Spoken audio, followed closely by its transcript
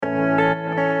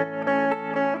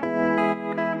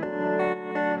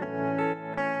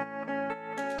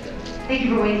Thank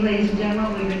you for waiting, ladies and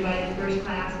gentlemen. We've invited first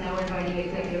class. Now we're inviting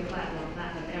executive platinum,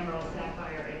 emerald,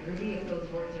 sapphire, and ruby. If those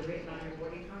words are written on your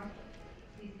boarding card,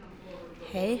 please come forward.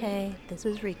 Hey, this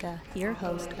is Rika, your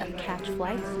host of Catch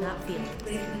Flights, Not Feelings.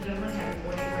 Ladies and gentlemen, have your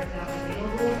boarding cards out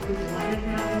available. Group 1 is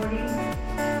now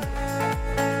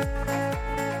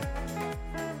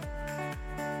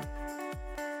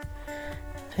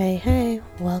boarding. Hey,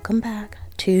 welcome back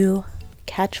to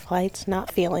Catch Flights,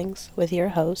 Not Feelings with your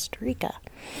host, Rika.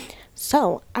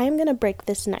 So, I'm going to break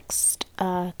this next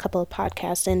couple of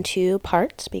podcasts into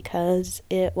parts because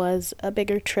it was a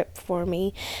bigger trip for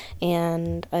me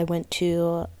and I went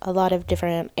to a lot of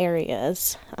different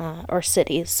areas or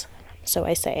cities, so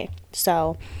I say.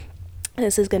 So,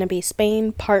 this is going to be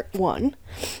Spain Part 1.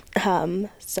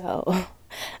 So,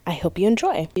 I hope you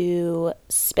enjoy. To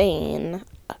Spain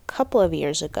a couple of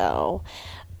years ago,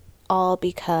 all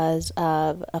because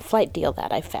of a flight deal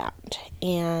that I found.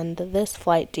 And this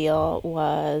flight deal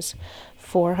was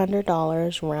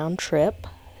 $400 round trip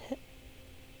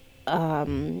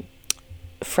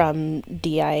from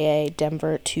DIA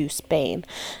Denver to Spain.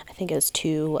 I think it was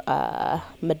to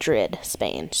Madrid,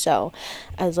 Spain. So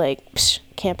I was like,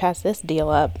 can't pass this deal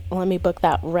up. Let me book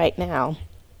that right now.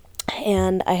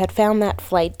 And I had found that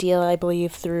flight deal, I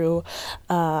believe, through,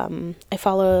 I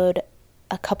followed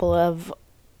a couple of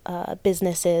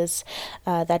businesses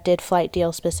that did flight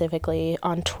deals specifically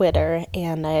on Twitter,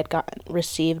 and I had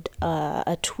received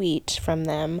a tweet from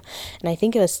them, and I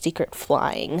think it was Secret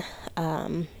Flying,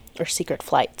 or Secret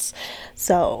Flights.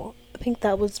 So I think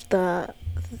that was the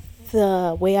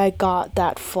way I got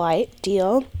that flight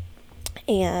deal,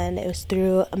 and it was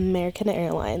through American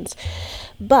Airlines.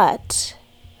 But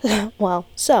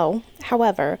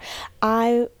however,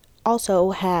 I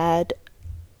also had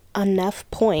enough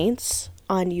points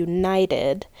on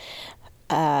United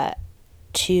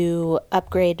to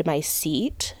upgrade my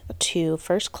seat to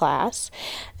first class,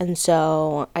 and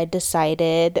so I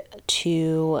decided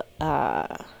to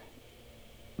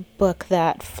book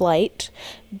that flight,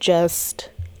 just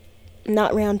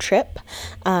not round trip,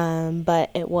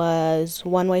 but it was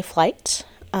one-way flight,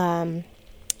 so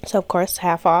of course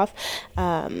half off,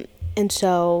 and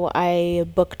so I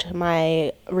booked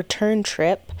my return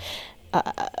trip.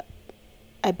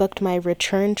 I booked my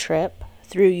return trip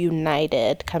through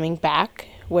United coming back,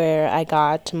 where I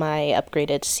got my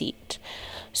upgraded seat.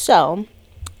 So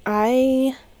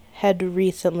I had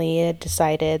recently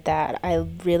decided that I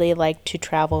really like to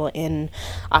travel in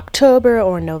October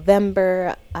or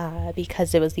November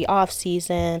because it was the off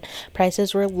season,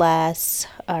 prices were less,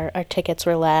 our tickets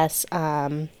were less,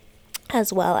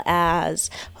 as well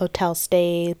as hotel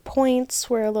stay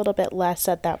points were a little bit less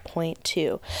at that point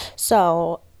too.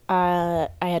 So I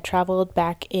had traveled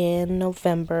back in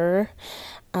November,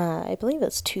 I believe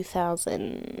it's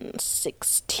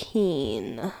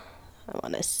 2016. I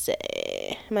want to say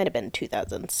it might have been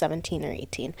 2017 or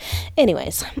 18.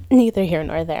 Anyways, neither here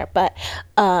nor there. But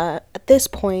at this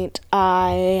point,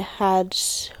 I had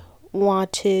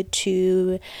wanted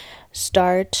to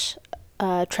start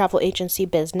travel agency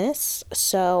business,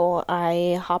 so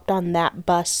I hopped on that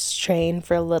bus train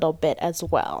for a little bit as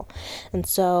well. And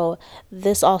so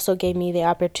this also gave me the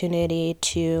opportunity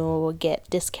to get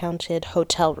discounted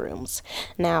hotel rooms.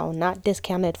 Now, not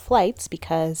discounted flights,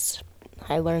 because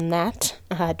I learned that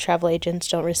travel agents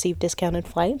don't receive discounted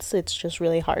flights. It's just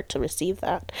really hard to receive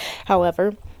that.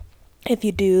 However, if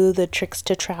you do the Tricks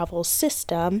to Travel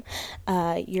system,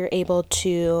 you're able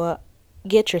to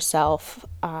get yourself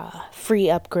free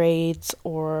upgrades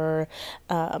or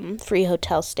free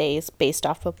hotel stays based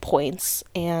off of points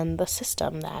and the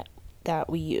system that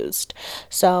we used.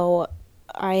 So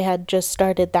I had just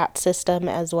started that system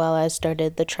as well as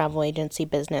started the travel agency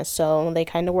business. So they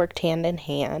kind of worked hand in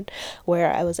hand,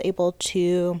 where I was able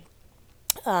to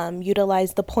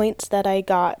utilize the points that I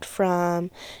got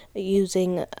from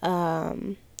using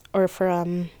or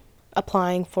from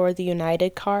applying for the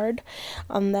United card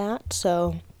on that.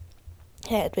 So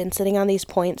I had been sitting on these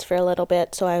points for a little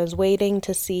bit, so I was waiting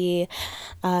to see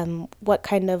what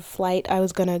kind of flight I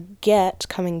was going to get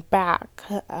coming back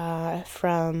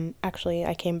from, actually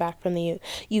I came back from the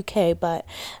UK, but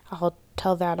I'll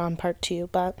tell that on part 2,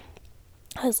 but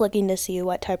I was looking to see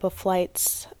what type of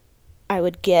flights I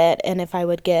would get and if I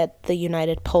would get the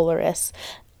United Polaris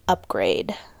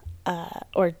upgrade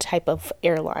or type of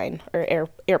airline or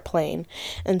airplane.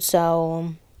 And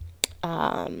so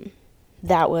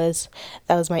that was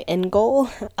my end goal,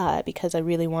 because I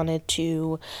really wanted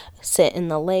to sit in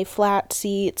the lay flat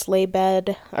seats, lay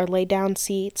bed or lay down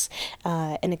seats,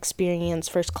 and experience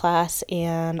first class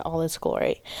and all its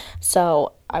glory.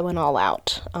 So I went all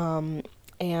out, and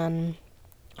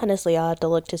Honestly, I'll have to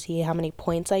look to see how many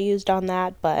points I used on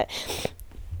that, but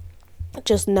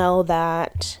just know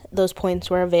that those points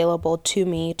were available to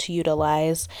me to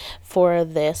utilize for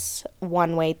this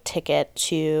one-way ticket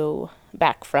to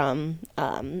back from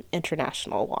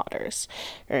international waters,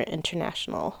 or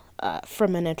international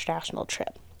from an international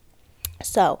trip.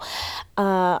 So,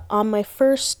 on my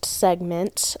first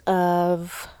segment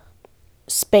of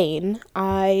Spain,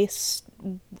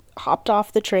 hopped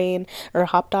off the train, or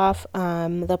hopped off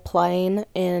the plane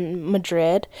in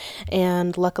Madrid,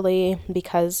 and luckily,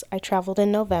 because I traveled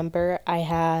in November, I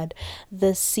had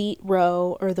the seat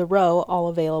row, or the row, all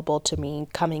available to me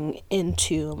coming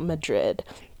into Madrid.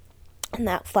 And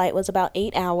that flight was about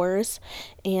 8 hours,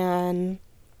 and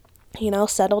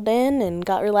settled in and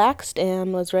got relaxed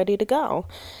and was ready to go.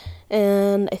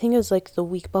 And I think it was like the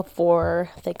week before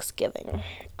Thanksgiving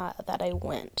that I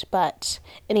went. But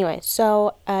anyway,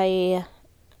 so I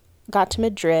got to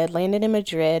Madrid, landed in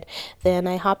Madrid, then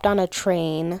I hopped on a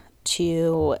train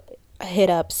to hit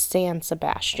up San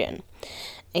Sebastian.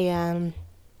 And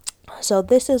so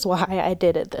this is why I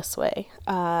did it this way.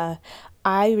 I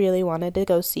really wanted to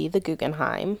go see the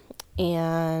Guggenheim,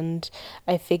 and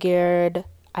I figured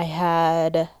I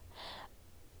had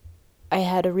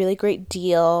a really great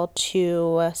deal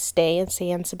to stay in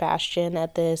San Sebastian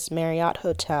at this Marriott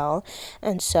hotel,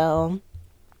 and so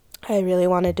I really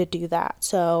wanted to do that.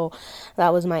 So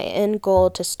that was my end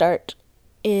goal, to start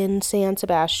in San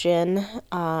Sebastian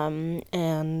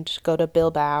and go to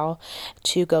Bilbao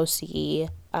to go see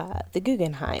the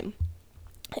Guggenheim.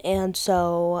 And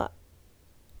so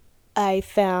I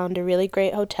found a really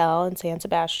great hotel in San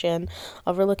Sebastian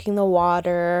overlooking the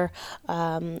water.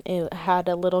 It had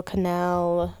a little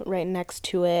canal right next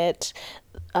to it.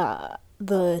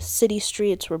 The city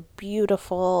streets were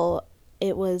beautiful.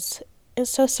 It was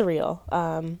so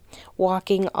surreal,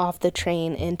 walking off the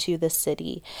train into the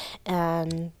city,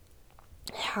 and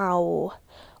how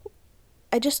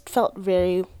I just felt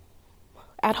very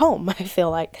at home. I feel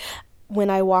like when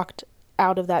I walked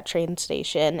out of that train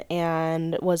station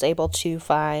and was able to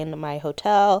find my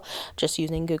hotel just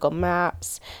using Google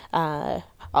Maps.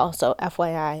 Also,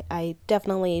 FYI, I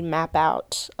definitely map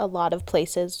out a lot of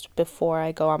places before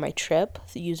I go on my trip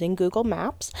using Google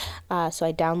Maps. So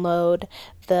I download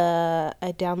the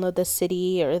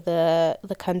city, or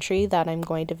the country that I'm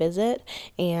going to visit,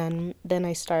 and then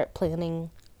I start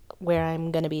planning where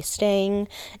I'm going to be staying,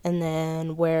 and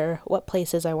then what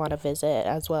places I want to visit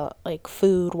as well, like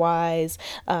food wise,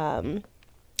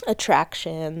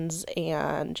 attractions,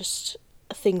 and just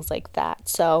things like that.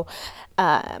 So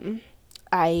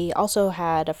I also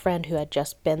had a friend who had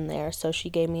just been there, so she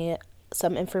gave me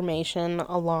some information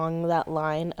along that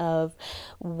line of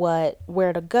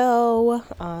where to go,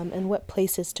 and what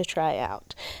places to try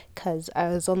out, because I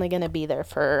was only going to be there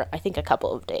for, I think, a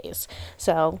couple of days.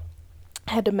 So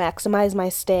I had to maximize my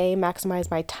stay, maximize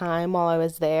my time while I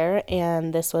was there,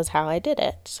 and this was how I did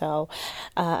it. So,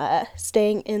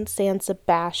 staying in San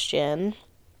Sebastian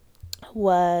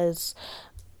was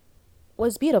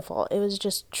beautiful. It was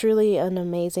just truly an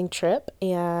amazing trip,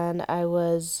 and I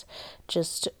was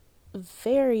just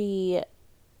very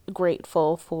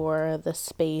grateful for the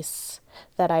space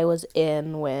that I was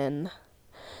in when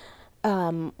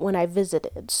I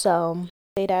visited. So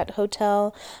stayed at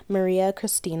Hotel Maria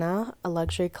Cristina, a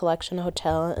luxury collection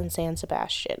hotel in San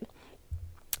Sebastian.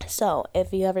 So,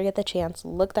 if you ever get the chance,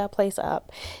 look that place up.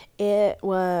 It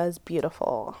was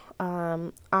beautiful.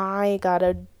 I got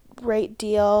a great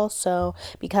deal, so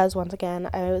because once again,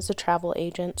 I was a travel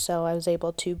agent, so I was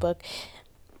able to book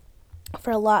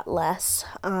for a lot less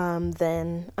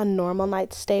than a normal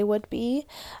night stay would be.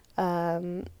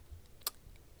 And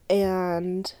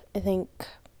I think,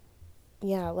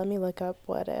 yeah, let me look up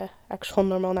what a actual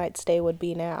normal night stay would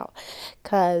be now.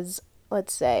 Because,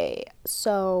 let's say,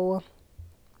 so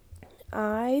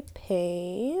I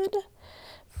paid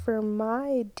for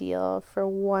my deal for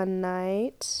one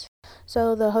night.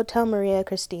 So the Hotel Maria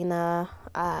Cristina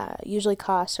usually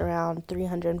costs around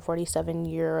 347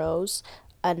 euros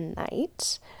a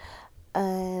night.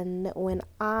 And when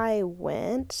I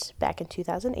went back in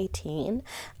 2018,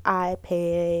 I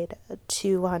paid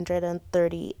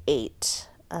 238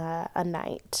 a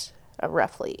night,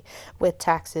 roughly, with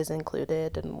taxes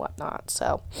included and whatnot.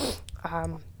 So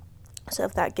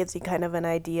if that gives you kind of an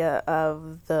idea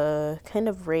of the kind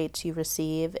of rates you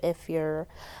receive if you're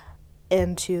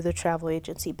into the travel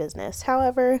agency business.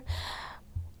 However,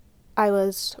 I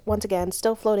was, once again,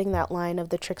 still floating that line of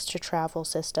the Tricks to Travel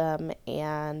system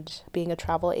and being a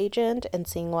travel agent and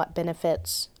seeing what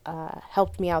benefits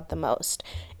helped me out the most.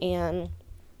 And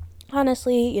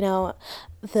honestly,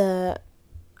 the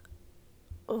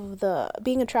the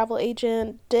being a travel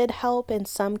agent did help in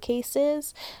some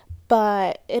cases,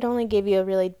 but it only gave you a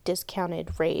really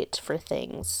discounted rate for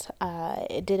things.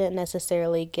 It didn't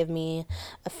necessarily give me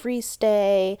a free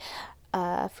stay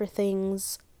for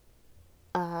things.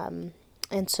 And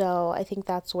so I think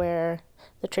that's where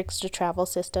the Tricks to Travel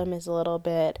system is a little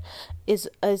bit is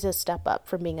a step up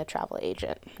from being a travel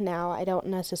agent. Now, I don't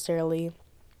necessarily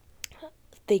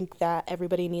think that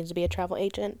everybody needs to be a travel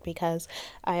agent because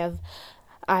I have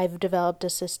I've developed a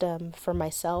system for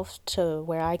myself to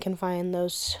where I can find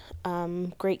those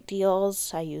great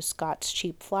deals. I use Scott's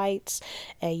Cheap Flights.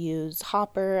 I use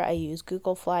Hopper. I use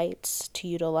Google Flights to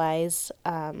utilize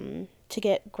to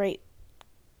get great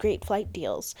flight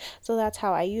deals. So that's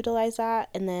how I utilize that.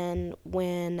 And then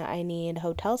when I need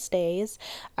hotel stays,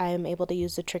 I'm able to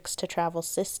use the Tricks to Travel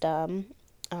system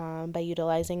by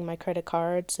utilizing my credit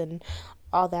cards and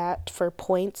all that for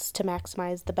points to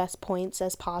maximize the best points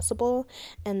as possible.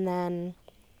 And then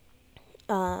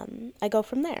I go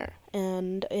from there.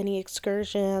 And any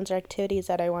excursions or activities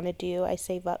that I want to do, I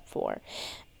save up for.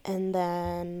 And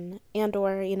then, and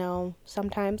or,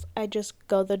 sometimes I just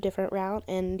go the different route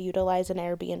and utilize an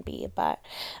Airbnb. But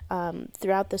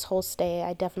throughout this whole stay,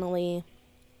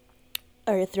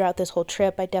 throughout this whole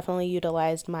trip, I definitely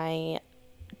utilized my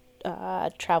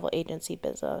travel agency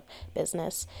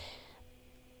business.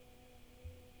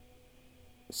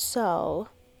 So,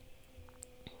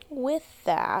 with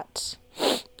that,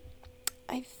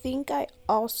 I think I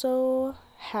also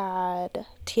had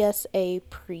TSA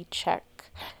pre check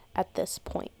at this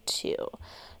point, too.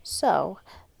 So,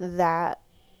 that's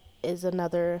just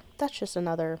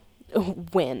another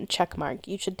win check mark.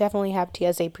 You should definitely have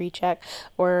TSA pre-check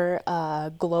or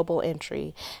global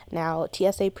entry. Now,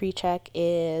 TSA pre-check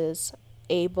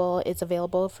it's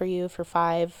available for you for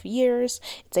 5 years.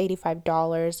 It's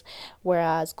 $85,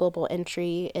 whereas global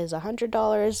entry is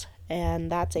 $100,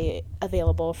 and that's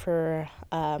available for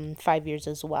 5 years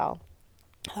as well.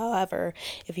 However,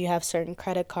 if you have certain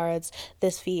credit cards,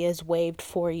 this fee is waived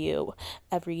for you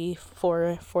every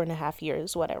 4.5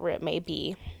 years, whatever it may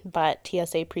be. But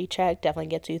TSA PreCheck definitely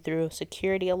gets you through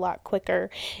security a lot quicker,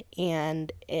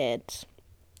 and it,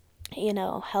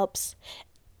 helps.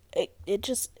 It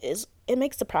just is. It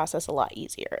makes the process a lot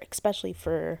easier, especially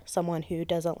for someone who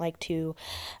doesn't like to,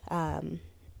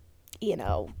 you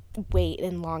know, wait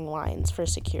in long lines for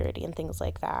security and things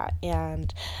like that.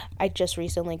 And I just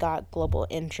recently got global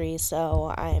entry,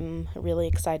 so I'm really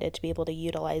excited to be able to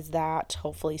utilize that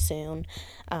hopefully soon,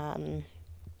 and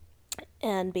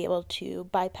be able to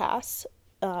bypass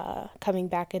coming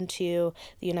back into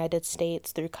the United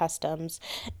States through customs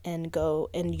and go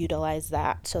and utilize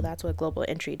that. So that's what global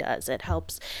entry does. It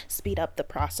helps speed up the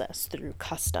process through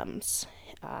customs,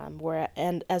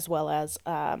 and as well as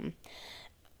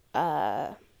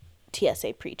TSA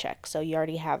PreCheck. So you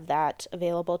already have that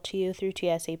available to you through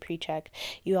TSA PreCheck.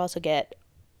 You also get,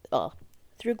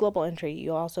 through global entry,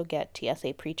 you also get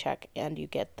TSA PreCheck, and you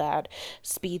get that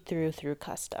speed through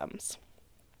customs.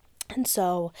 And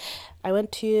so I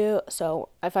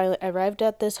finally arrived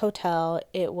at this hotel.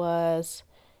 It was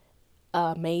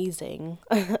amazing,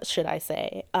 should I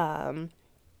say.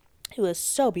 It was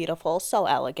so beautiful, so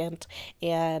elegant,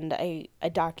 and I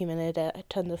documented a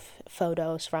ton of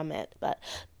photos from it. But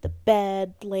the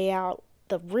bed layout,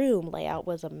 the room layout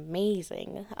was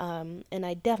amazing, and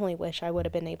I definitely wish I would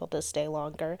have been able to stay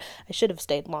longer. I should have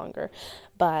stayed longer,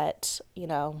 but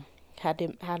had to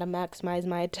maximize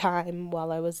my time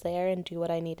while I was there and do what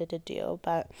I needed to do.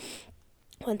 But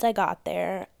once I got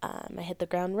there, I hit the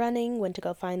ground running. Went to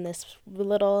go find this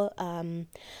little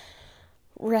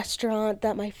restaurant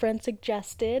that my friend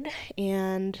suggested,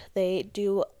 and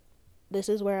this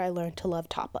is where I learned to love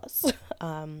tapas.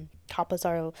 Tapas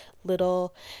are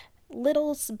little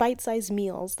bite-sized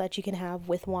meals that you can have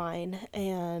with wine,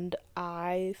 and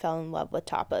I fell in love with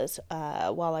tapas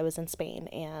while I was in Spain.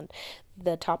 And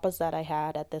the tapas that I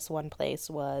had at this one place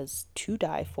was to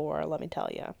die for, let me tell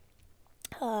you.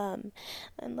 And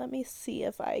let me see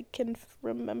if I can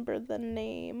remember the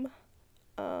name.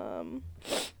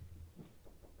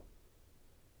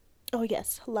 Oh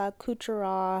yes, La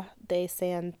Cuchara de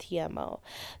San Tiemo.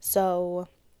 So,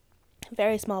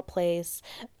 very small place,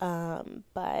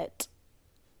 but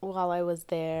while I was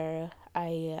there,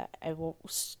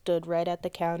 stood right at the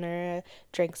counter,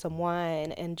 drank some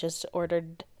wine, and just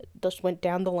went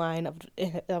down the line of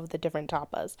of the different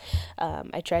tapas.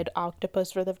 I tried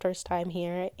octopus for the first time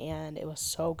here, and it was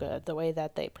so good. The way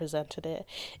that they presented it,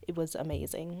 it was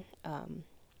amazing.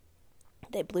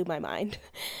 They blew my mind,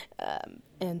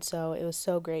 and so it was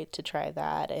so great to try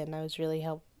that, and it was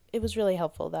really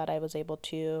helpful that I was able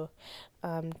to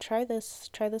try this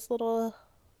little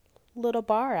little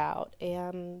bar out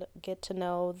and get to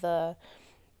know the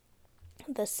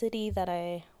city that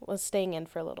I was staying in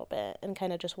for a little bit and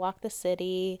kind of just walk the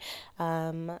city.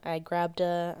 I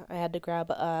had to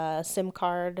grab a SIM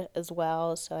card as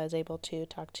well, so I was able to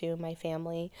talk to my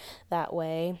family that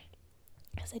way.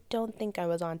 Because I don't think I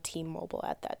was on T-Mobile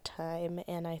at that time,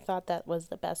 and I thought that was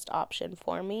the best option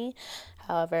for me.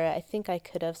 However, I think I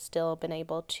could have still been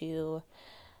able to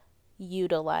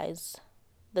utilize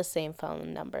the same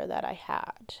phone number that I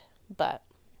had. But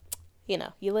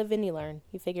you live and you learn.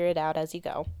 You figure it out as you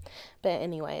go. But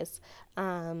anyways,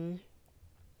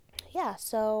 yeah.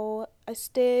 So I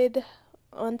stayed.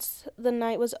 Once the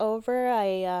night was over,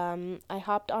 I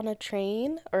hopped on a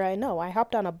train, or I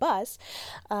hopped on a bus,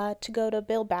 to go to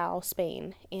Bilbao,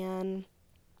 Spain, and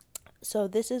so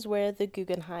this is where the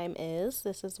Guggenheim is.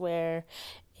 This is where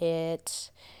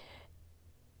it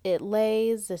it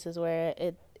lays. This is where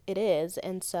it is,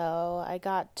 and so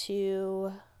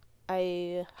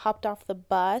I hopped off the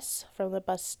bus from the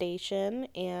bus station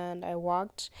and I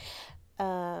walked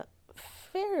a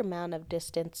fair amount of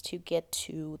distance to get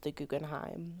to the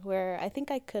Guggenheim, where I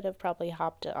think I could have probably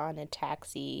hopped on a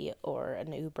taxi or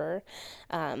an Uber.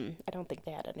 I don't think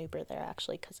they had an Uber there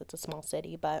actually because it's a small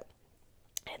city, but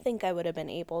I think I would have been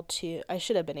able to, I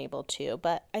should have been able to,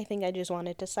 but I think I just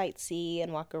wanted to sightsee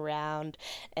and walk around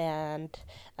and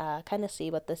kind of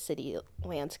see what the city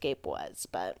landscape was.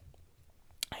 But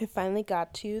I finally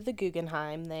got to the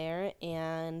Guggenheim there,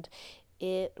 and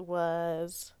it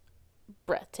was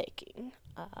breathtaking.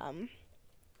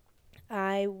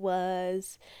 I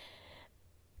was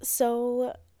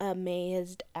so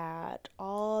amazed at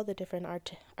all the different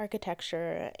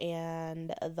architecture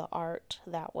and the art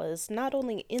that was not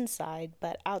only inside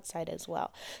but outside as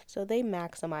well. So they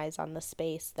maximize on the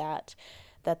space that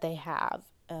they have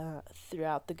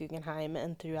throughout the Guggenheim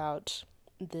and throughout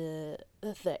the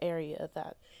area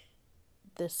that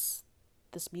this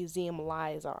this museum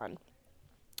lies on.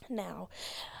 Now,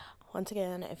 once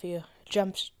again, if you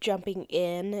jumping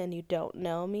in and you don't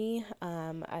know me,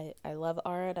 I love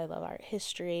art. I love art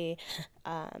history,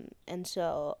 and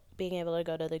so being able to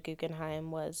go to the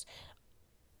Guggenheim was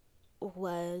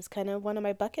kind of one of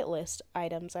my bucket list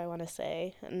items. I want to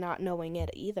say, not knowing it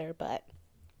either, but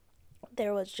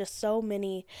there was just so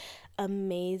many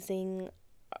amazing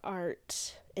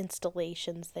art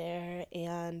installations there,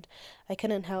 and I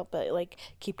couldn't help but like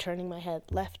keep turning my head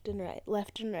left and right,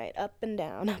 up and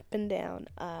down, up and down,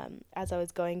 as I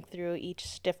was going through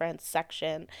each different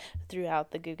section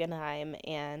throughout the Guggenheim.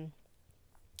 And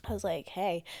I was like,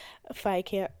 hey, if I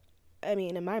can't, I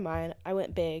mean, in my mind, I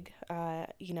went big. I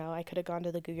could have gone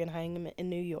to the Guggenheim in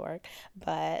New York,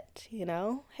 but,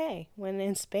 hey, when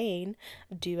in Spain,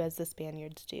 do as the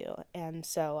Spaniards do. And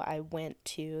so I went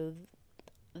to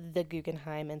the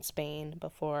Guggenheim in Spain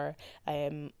before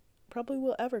probably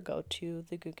will ever go to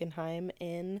the Guggenheim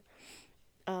in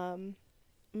in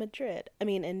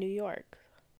New York.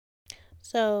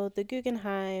 So the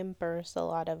Guggenheim births a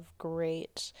lot of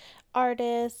great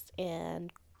artists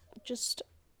and just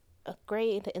a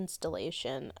great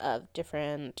installation of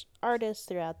different artists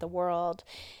throughout the world.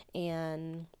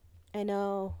 And I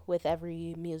know with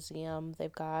every museum,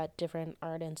 they've got different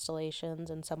art installations,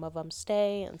 and some of them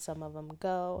stay, and some of them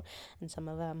go, and some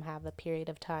of them have a period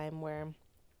of time where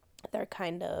they're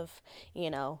kind of, you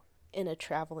know, in a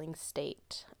traveling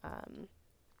state.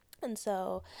 And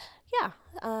so, yeah,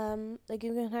 the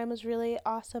Guggenheim was really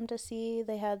awesome to see.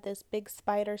 They had this big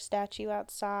spider statue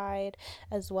outside,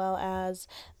 as well as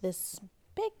this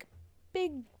big,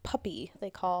 big puppy, they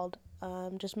called,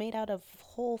 just made out of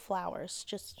whole flowers,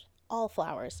 just all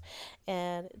flowers.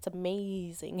 And it's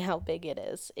amazing how big it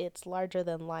is. It's larger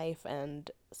than life and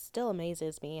still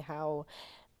amazes me how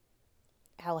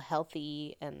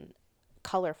healthy and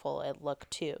colorful it looked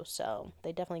too. So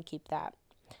they definitely keep that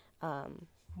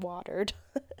watered.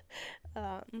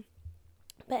 But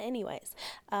anyways,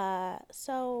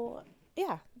 so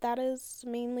yeah, that is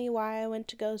mainly why I went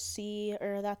to go see,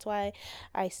 or that's why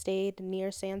I stayed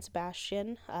near San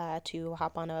Sebastian, to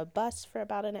hop on a bus for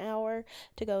about an hour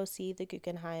to go see the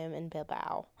Guggenheim in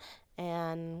Bilbao.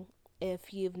 And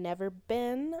if you've never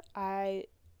been, I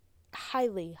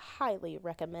highly, highly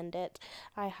recommend it.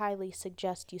 I highly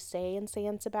suggest you stay in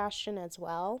San Sebastian as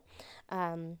well.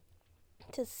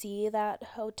 To see that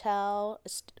hotel,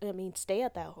 stay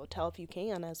at that hotel if you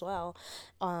can as well,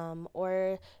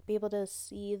 or be able to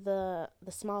see the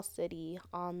small city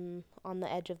on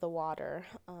the edge of the water,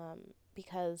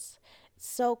 because it's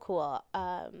so cool.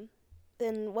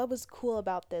 And what was cool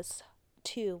about this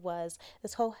too was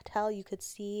this hotel, you could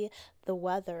see the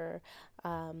weather.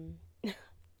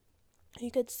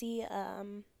 You could see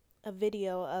a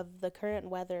video of the current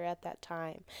weather at that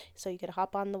time. So you could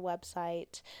hop on the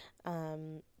website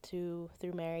through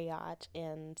Marriott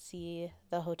and see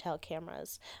the hotel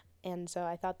cameras. And so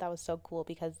I thought that was so cool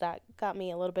because that got me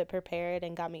a little bit prepared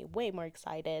and got me way more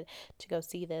excited to go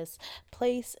see this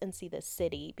place and see this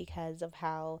city because of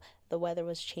how the weather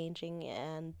was changing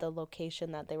and the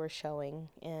location that they were showing.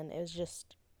 And it was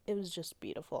just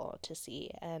beautiful to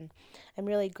see, and I'm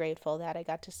really grateful that I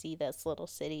got to see this little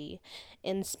city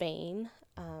in Spain,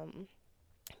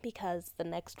 because the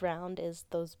next round is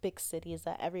those big cities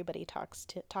that everybody talks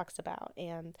about,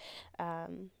 and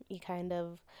you kind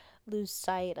of lose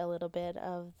sight a little bit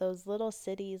of those little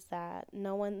cities that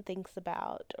no one thinks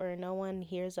about or no one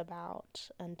hears about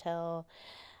until,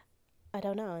 I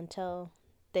don't know, until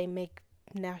they make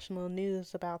national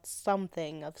news about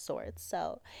something of sorts.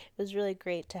 So it was really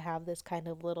great to have this kind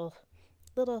of little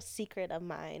secret of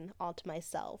mine all to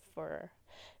myself for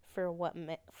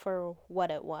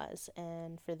what it was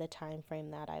and for the time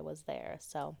frame that I was there.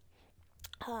 So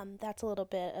that's a little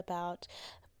bit about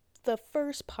the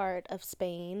first part of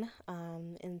Spain,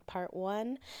 in part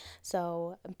one.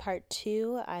 So, in part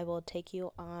two, I will take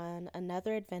you on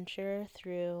another adventure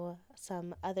through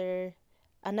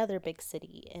another big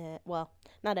city. Well,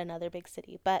 not another big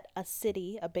city, but a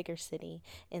bigger city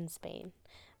in Spain.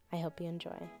 I hope you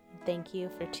enjoy. Thank you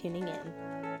for tuning in.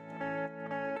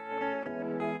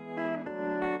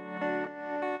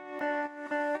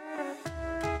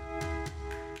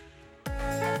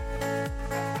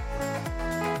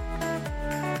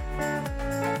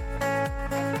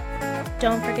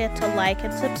 Don't forget to like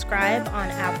and subscribe on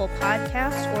Apple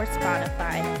Podcasts or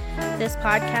Spotify. This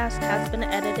podcast has been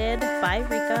edited by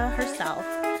Rika herself.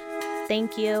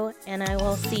 Thank you, and I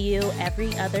will see you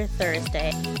every other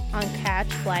Thursday on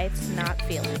Catch Flights, Not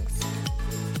Feelings.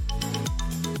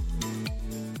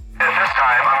 At this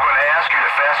time, I'm going to ask you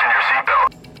to fasten your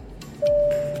seatbelt.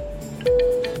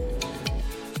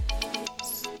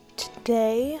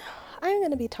 Today, I'm going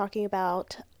to be talking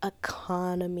about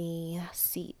economy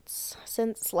seats.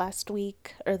 Since last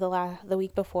week or the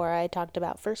week before I talked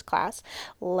about first class,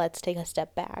 let's take a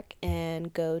step back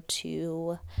and go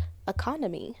to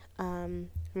economy. I'm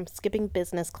skipping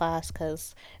business class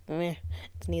because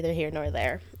it's neither here nor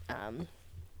there.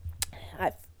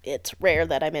 It's rare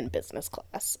that I'm in business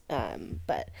class,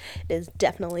 but it is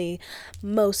definitely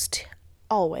most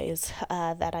always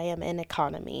that I am in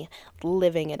economy,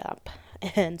 living it up.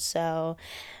 And so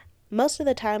most of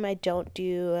the time I don't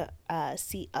do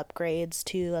seat upgrades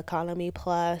to economy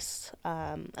plus,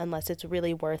 unless it's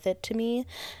really worth it to me.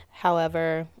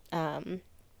 However,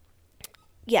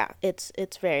 yeah,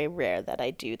 it's very rare that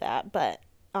I do that, but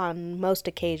on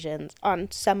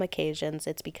some occasions,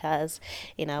 it's because,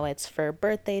 it's for a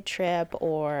birthday trip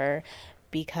or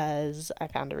because I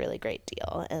found a really great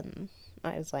deal and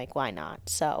I was like, why not?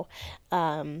 So,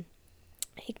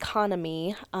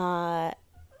 economy,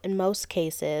 in most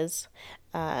cases,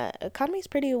 economy is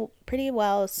pretty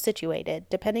well situated,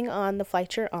 depending on the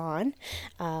flight you're on.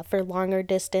 For longer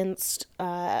distance,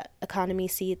 economy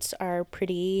seats are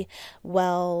pretty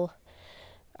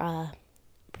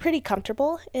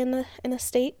comfortable in a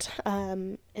state,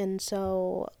 and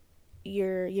so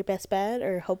your best bet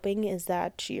or hoping is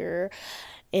that you're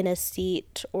in a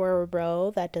seat or a row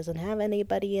that doesn't have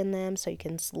anybody in them, so you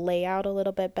can lay out a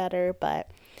little bit better. But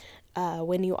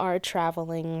when you are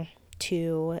traveling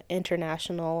to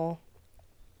international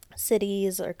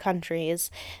cities or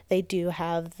countries, they do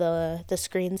have the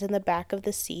screens in the back of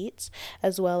the seats,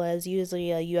 as well as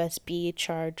usually a USB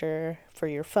charger for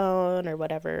your phone or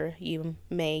whatever you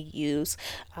may use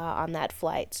on that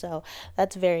flight. So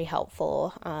that's very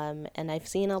helpful. And I've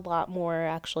seen a lot more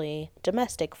actually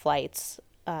domestic flights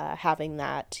having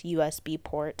that USB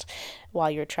port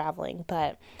while you're traveling.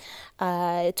 But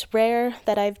it's rare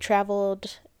that I've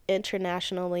traveled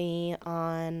internationally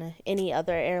on any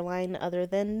other airline other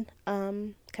than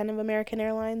kind of American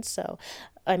Airlines. So,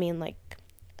 I mean, like,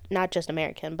 not just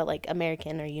American, but like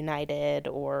American or United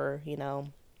or,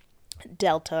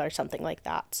 Delta or something like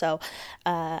that. So,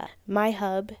 my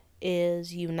hub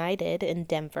is United in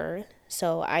Denver.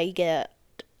 So I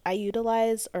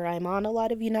utilize or I'm on a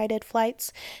lot of United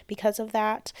flights because of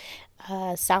that.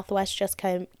 Southwest just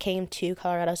came to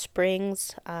Colorado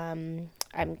Springs. I'm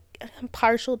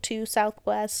partial to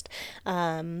Southwest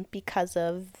because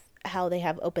of how they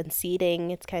have open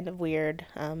seating. It's kind of weird,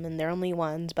 and they're only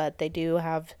ones, but they do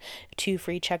have 2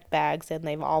 free checked bags, and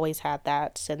they've always had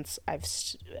that since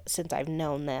I've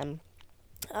known them.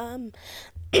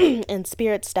 And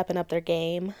Spirit stepping up their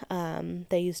game.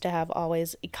 They used to have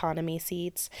always economy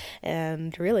seats,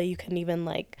 and really you can even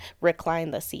like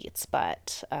recline the seats.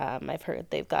 But I've heard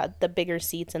they've got the bigger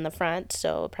seats in the front,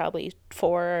 so probably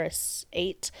 4 or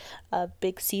 8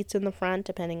 big seats in the front,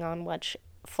 depending on which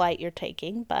flight you're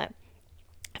taking. But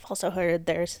I've also heard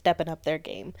they're stepping up their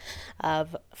game.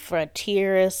 Of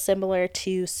Frontier is similar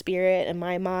to Spirit in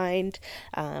my mind.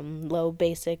 Low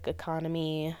basic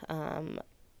economy,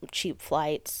 cheap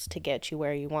flights to get you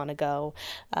where you want to go.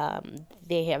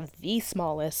 They have the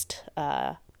smallest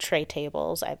tray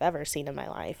tables I've ever seen in my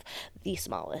life. The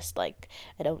smallest. Like,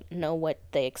 I don't know what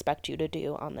they expect you to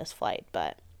do on this flight,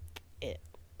 but it,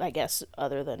 I guess,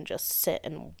 other than just sit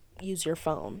and use your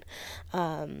phone.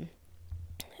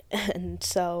 And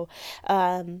so,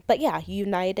 but yeah,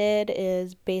 United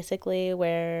is basically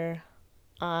where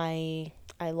I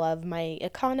love my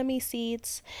economy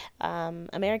seats.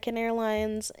 American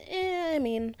Airlines, I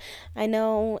mean, I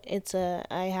know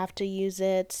I have to use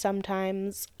it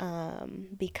sometimes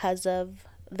because of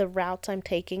the routes I'm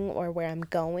taking or where I'm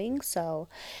going. So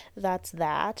that's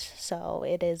that. So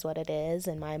it is what it is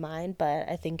in my mind. But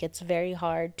I think it's very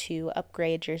hard to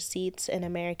upgrade your seats in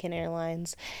American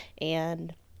Airlines,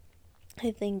 and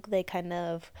I think they kind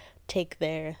of take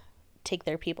their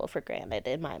people for granted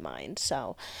in my mind.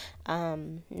 So,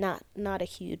 not a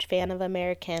huge fan of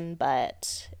American,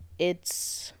 but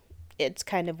it's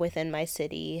kind of within my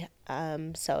city.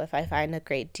 So if I find a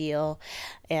great deal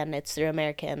and it's through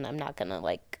American, I'm not gonna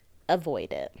like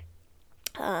avoid it.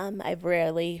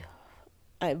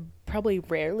 I've probably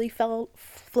rarely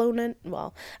flown in.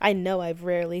 Well, I know I've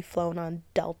rarely flown on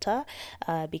Delta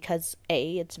because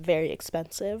it's very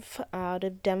expensive out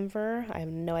of Denver. I have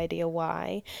no idea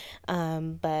why,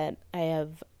 but I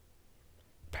have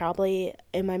probably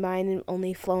in my mind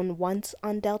only flown once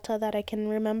on Delta that I can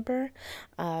remember.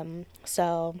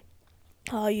 So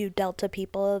all you Delta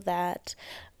people that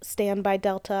stand by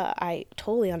Delta, I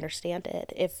totally understand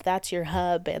it. If that's your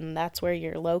hub and that's where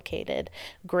you're located,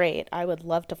 great. I would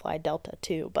love to fly Delta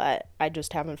too, but I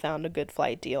just haven't found a good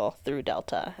flight deal through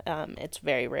Delta. It's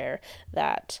very rare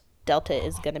that Delta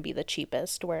is going to be the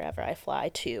cheapest wherever I fly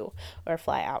to or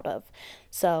fly out of.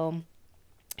 So,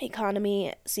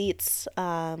 economy seats,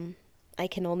 I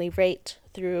can only rate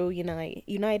through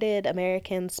United,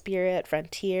 American, Spirit,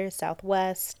 Frontier,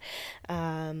 Southwest.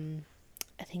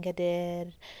 I think I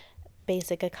did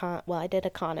I did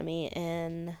economy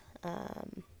in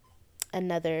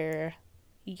another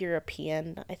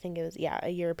European, I think it was, yeah, a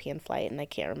European flight, and I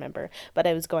can't remember, but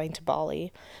I was going to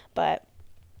Bali. But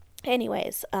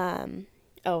anyways,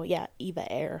 oh yeah,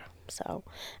 Eva Air. So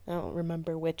I don't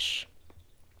remember which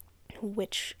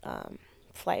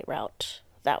flight route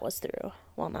that was through.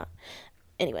 Well, not.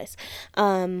 Anyways,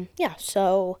 yeah.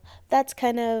 So that's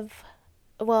kind of,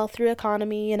 well, through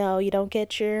economy. You don't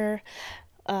get your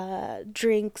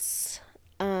drinks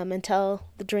until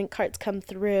the drink carts come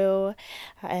through,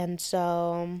 and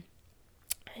so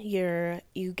you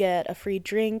get a free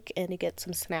drink and you get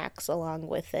some snacks along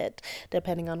with it,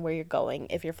 depending on where you're going.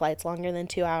 If your flight's longer than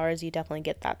 2 hours, you definitely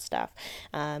get that stuff.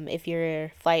 If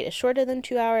your flight is shorter than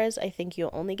 2 hours, I think you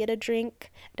only get a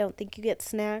drink. I don't think you get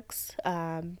snacks.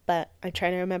 But I'm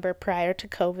trying to remember prior to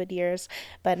COVID years,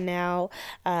 but now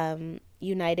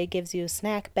United gives you a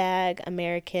snack bag.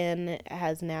 American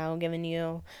has now given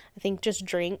you, I think, just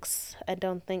drinks. I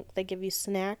don't think they give you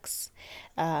snacks.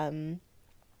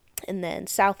 And then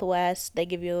Southwest, they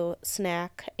give you a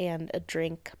snack and a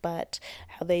drink, but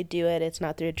how they do it, it's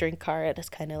not through a drink cart. It's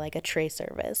kind of like a tray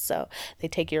service. So they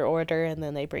take your order and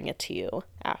then they bring it to you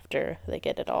after they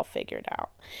get it all figured out.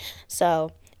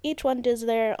 So each one does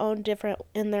their own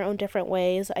different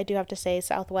ways. I do have to say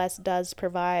Southwest does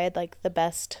provide like the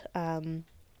best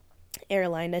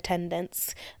airline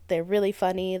attendants. They're really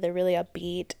funny, they're really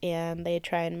upbeat, and they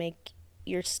try and make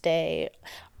your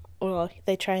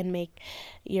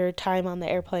time on the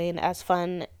airplane as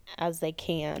fun as they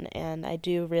can, and I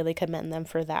do really commend them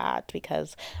for that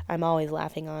because I'm always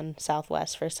laughing on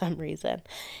Southwest for some reason.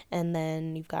 And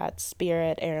then you've got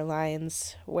Spirit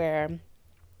Airlines, where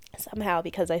somehow,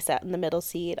 because I sat in the middle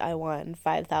seat, I won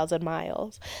 5,000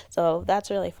 miles. So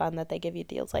that's really fun that they give you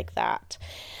deals like that.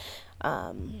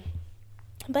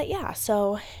 But yeah,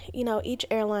 so each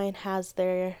airline has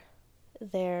their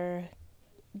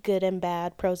good and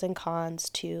bad, pros and cons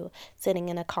to sitting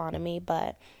in economy,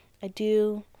 but I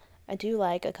do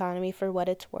like economy for what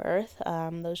it's worth.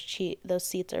 Those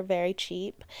seats are very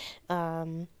cheap.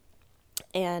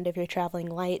 And if you're traveling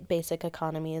light, basic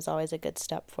economy is always a good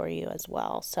step for you as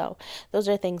well. So those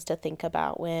are things to think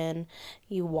about when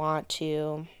you want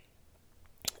to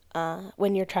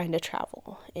when you're trying to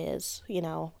travel is,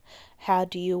 how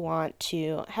do you want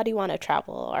to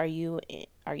travel? Are you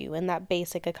in that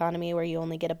basic economy where you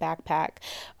only get a backpack?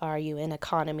 Are you in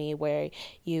economy where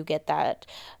you get that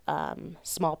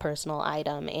small personal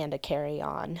item and a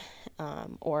carry-on?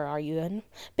 Or are you in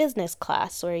business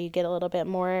class where you get a little bit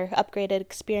more upgraded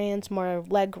experience, more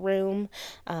leg room,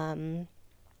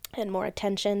 and more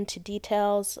attention to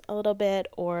details a little bit?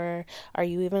 Or are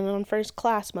you even on first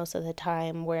class most of the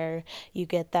time where you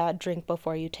get that drink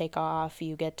before you take off,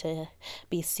 you get to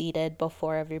be seated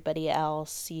before everybody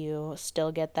else, you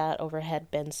still get that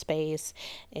overhead bin space,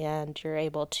 and you're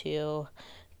able to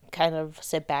kind of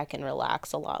sit back and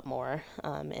relax a lot more,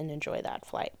 and enjoy that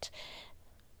flight.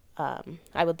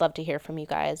 I would love to hear from you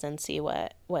guys and see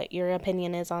what your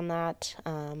opinion is on that.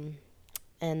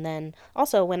 And then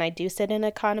also, when I do sit in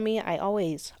economy, I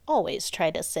always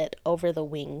try to sit over the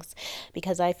wings,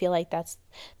 because I feel like that's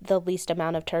the least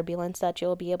amount of turbulence that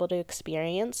you'll be able to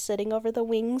experience sitting over the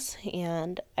wings.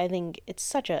 And I think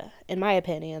in my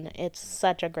opinion, it's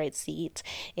such a great seat,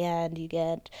 and you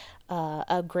get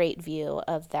a great view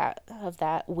of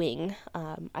that wing.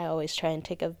 I always try and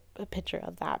take a picture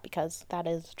of that, because that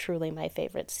is truly my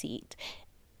favorite seat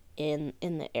in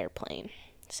the airplane.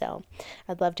 So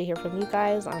I'd love to hear from you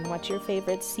guys on what's your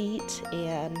favorite seat,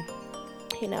 and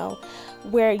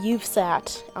where you've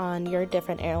sat on your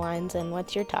different airlines, and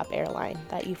what's your top airline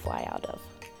that you fly out of.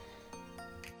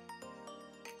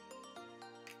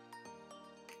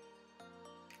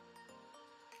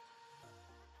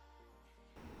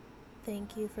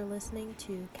 Thank you for listening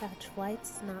to Catch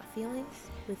Flights, Not Feelings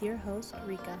with your host,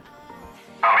 Rika. On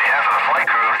behalf of the flight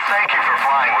crew, thank you for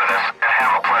flying with us.